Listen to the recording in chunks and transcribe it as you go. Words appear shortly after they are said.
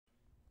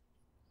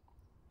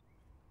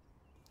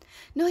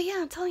No, yeah,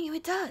 I'm telling you,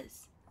 it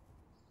does.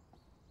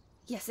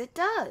 Yes, it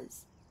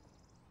does.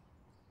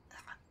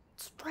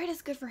 Sprite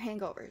is good for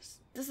hangovers.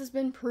 This has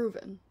been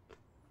proven.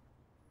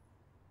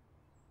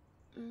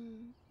 I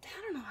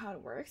don't know how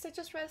it works. I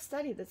just read a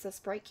study that says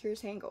Sprite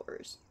cures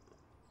hangovers.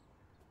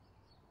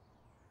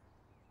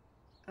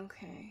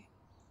 Okay.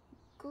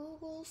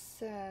 Google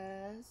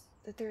says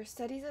that there are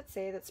studies that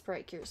say that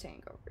Sprite cures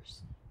hangovers.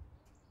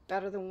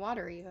 Better than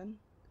water, even.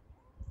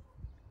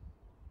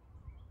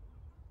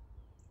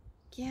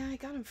 Yeah, I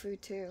got him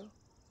food, too.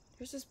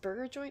 There's this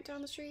burger joint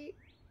down the street.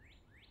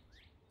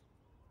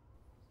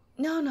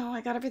 No,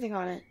 I got everything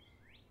on it.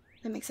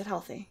 That makes it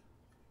healthy.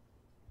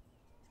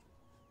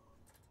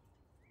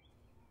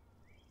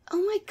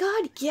 Oh my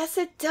god, yes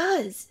it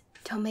does!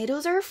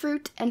 Tomatoes are a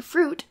fruit, and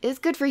fruit is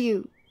good for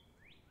you.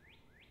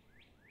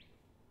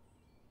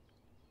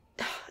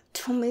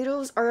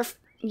 Tomatoes are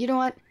you know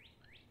what?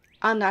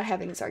 I'm not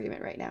having this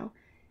argument right now.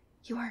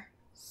 You are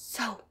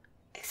so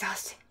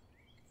exhausting.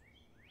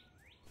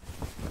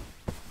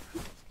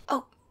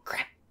 Oh,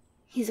 crap.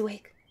 He's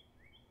awake.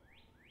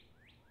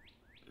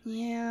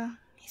 Yeah,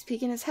 he's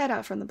peeking his head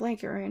out from the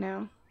blanket right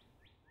now.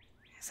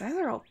 His eyes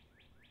are all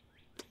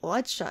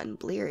bloodshot and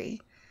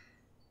bleary.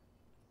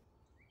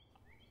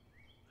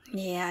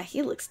 Yeah,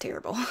 he looks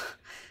terrible.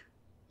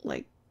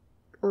 Like,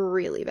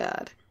 really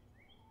bad.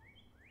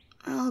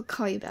 I'll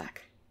call you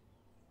back.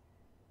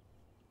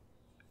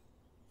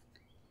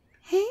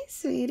 Hey,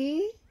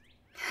 sweetie.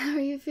 How are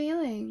you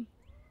feeling?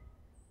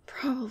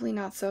 Probably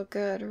not so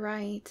good,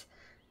 right?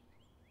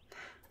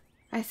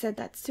 I said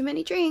that's too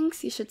many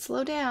drinks, you should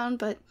slow down,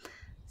 but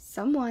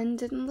someone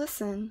didn't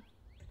listen.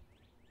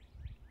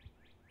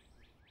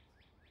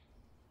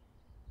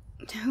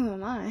 Who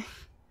am I?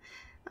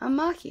 I'm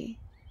Maki,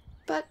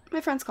 but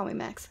my friends call me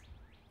Max.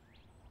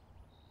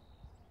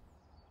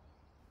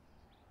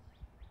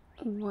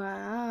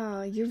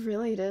 Wow, you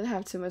really did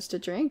have too much to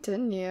drink,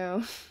 didn't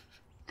you?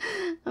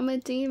 I'm a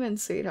demon,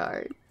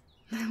 sweetheart.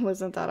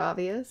 Wasn't that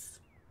obvious?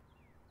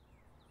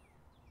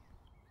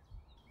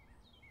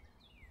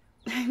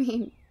 I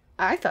mean,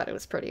 I thought it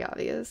was pretty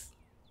obvious.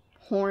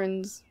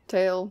 Horns,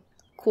 tail,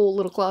 cool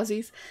little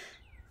clawsies.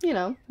 You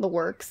know, the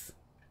works.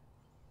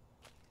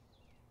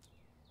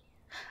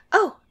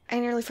 Oh, I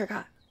nearly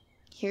forgot.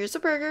 Here's a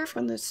burger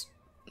from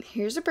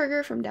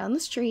down the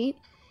street,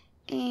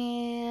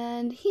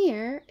 and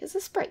here is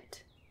a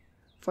Sprite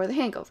for the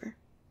hangover.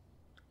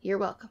 You're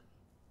welcome.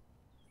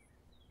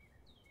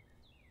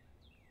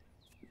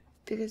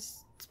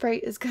 Because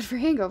Sprite is good for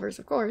hangovers,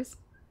 of course.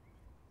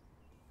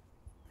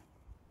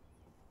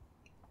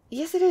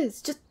 Yes, it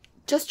is.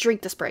 Just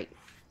drink the Sprite.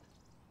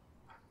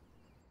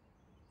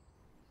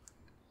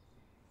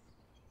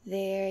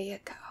 There you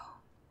go.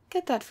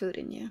 Get that food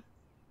in you.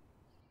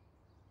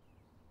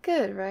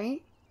 Good,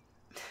 right?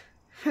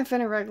 I've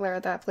been a regular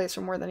at that place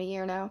for more than a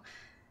year now.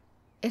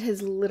 It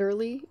has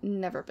literally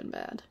never been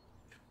bad.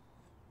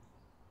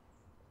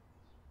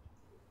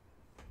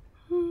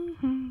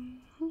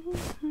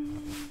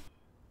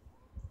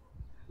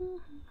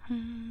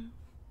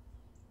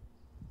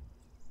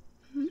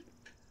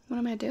 What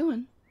am I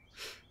doing?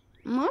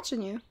 I'm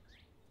watching you.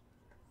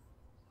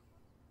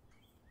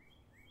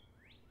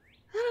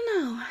 I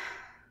don't know.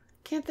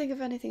 Can't think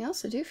of anything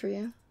else to do for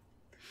you.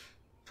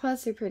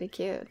 Plus, you're pretty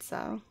cute,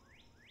 so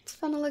it's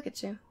fun to look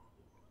at you.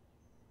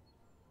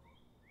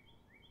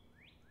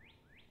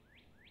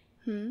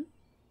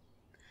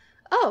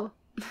 Oh,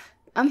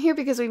 I'm here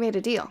because we made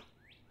a deal.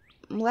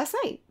 Last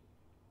night.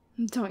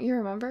 Don't you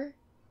remember?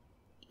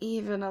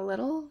 Even a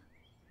little?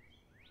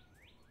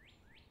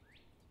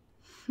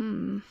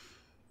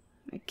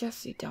 I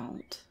guess you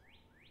don't.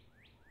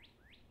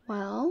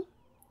 Well,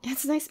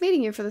 it's nice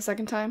meeting you for the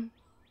second time.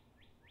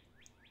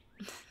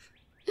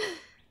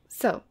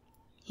 So,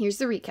 here's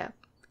the recap.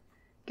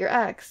 Your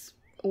ex,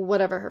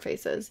 whatever her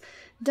face is,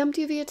 dumped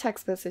you via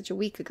text message a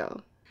week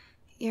ago.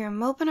 You're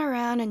moping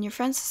around and your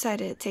friends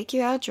decided to take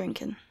you out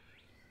drinking.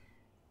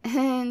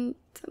 And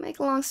to make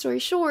a long story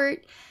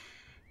short,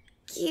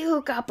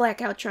 you got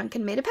blackout drunk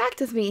and made a pact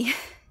with me.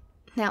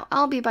 Now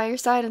I'll be by your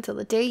side until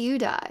the day you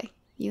die.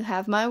 You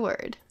have my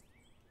word.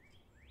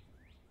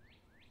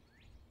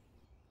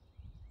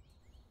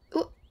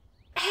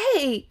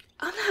 Hey,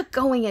 I'm not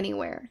going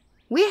anywhere.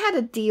 We had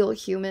a deal,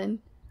 human.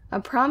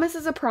 A promise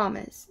is a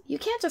promise. You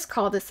can't just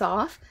call this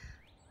off.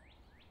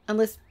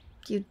 Unless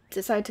you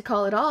decide to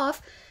call it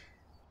off.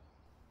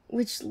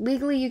 Which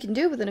legally you can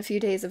do within a few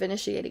days of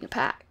initiating a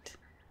pact.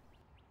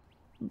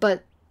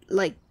 But,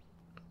 like,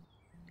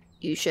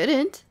 you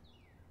shouldn't.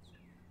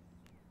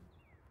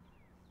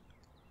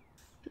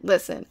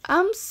 Listen,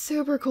 I'm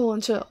super cool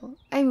and chill.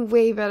 I'm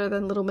way better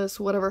than Little Miss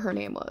whatever her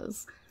name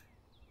was.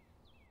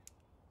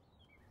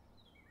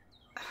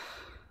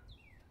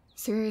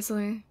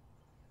 Seriously?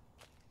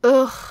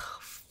 Ugh,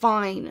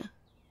 fine.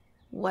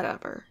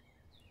 Whatever.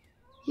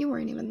 You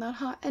weren't even that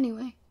hot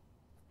anyway.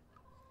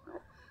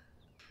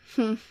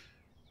 Oh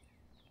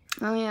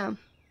yeah.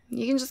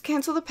 You can just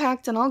cancel the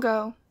pact and I'll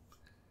go.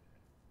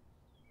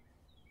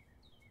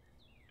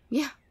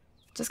 Yeah,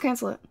 just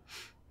cancel it.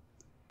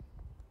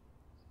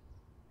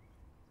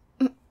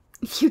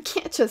 You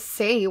can't just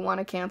say you want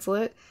to cancel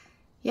it.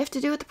 You have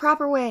to do it the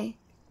proper way,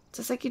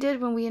 just like you did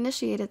when we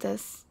initiated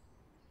this.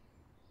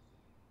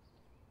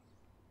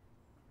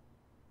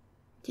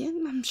 Yeah,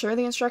 I'm sure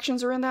the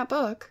instructions are in that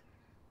book.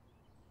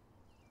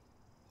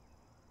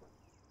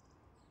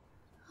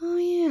 Oh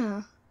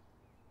yeah,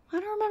 I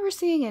don't remember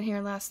seeing it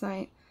here last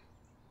night.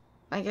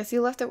 I guess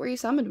you left it where you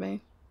summoned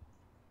me.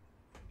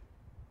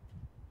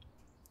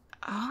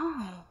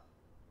 Oh.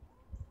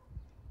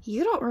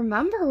 You don't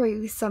remember where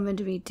you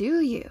summoned me,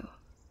 do you?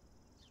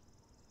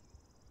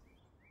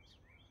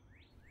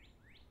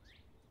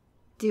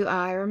 Do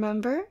I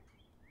remember?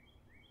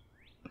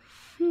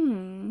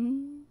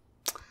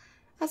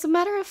 As a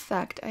matter of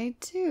fact, I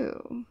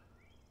do.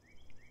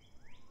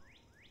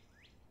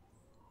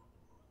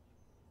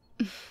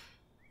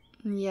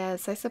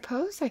 Yes, I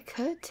suppose I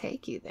could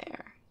take you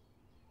there.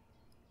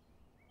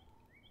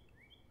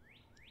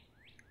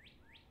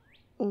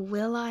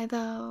 Will I,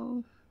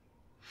 though?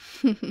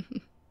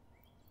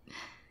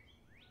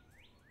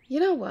 You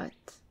know what?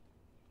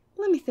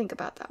 Let me think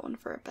about that one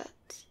for a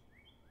bit.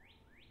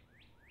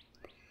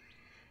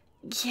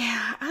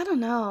 Yeah, I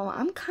don't know.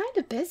 I'm kind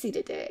of busy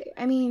today.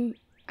 I mean,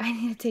 I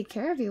need to take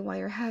care of you while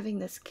you're having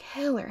this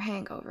killer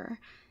hangover.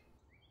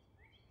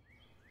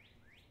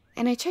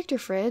 And I checked your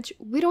fridge.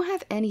 We don't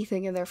have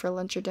anything in there for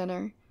lunch or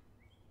dinner.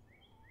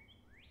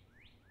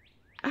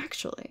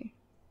 Actually,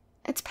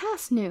 it's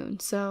past noon,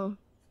 so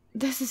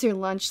this is your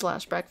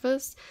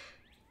lunch/breakfast.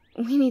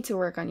 We need to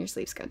work on your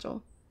sleep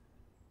schedule.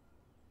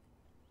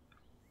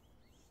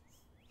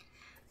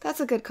 That's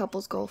a good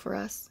couple's goal for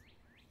us.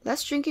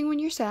 Less drinking when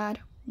you're sad,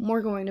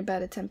 more going to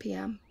bed at 10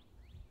 p.m.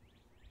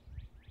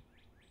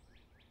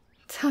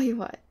 Tell you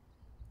what,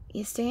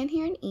 you stay in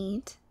here and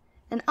eat,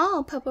 and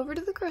I'll pop over to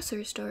the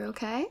grocery store,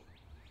 okay?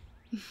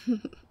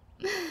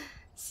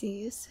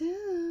 See you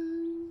soon.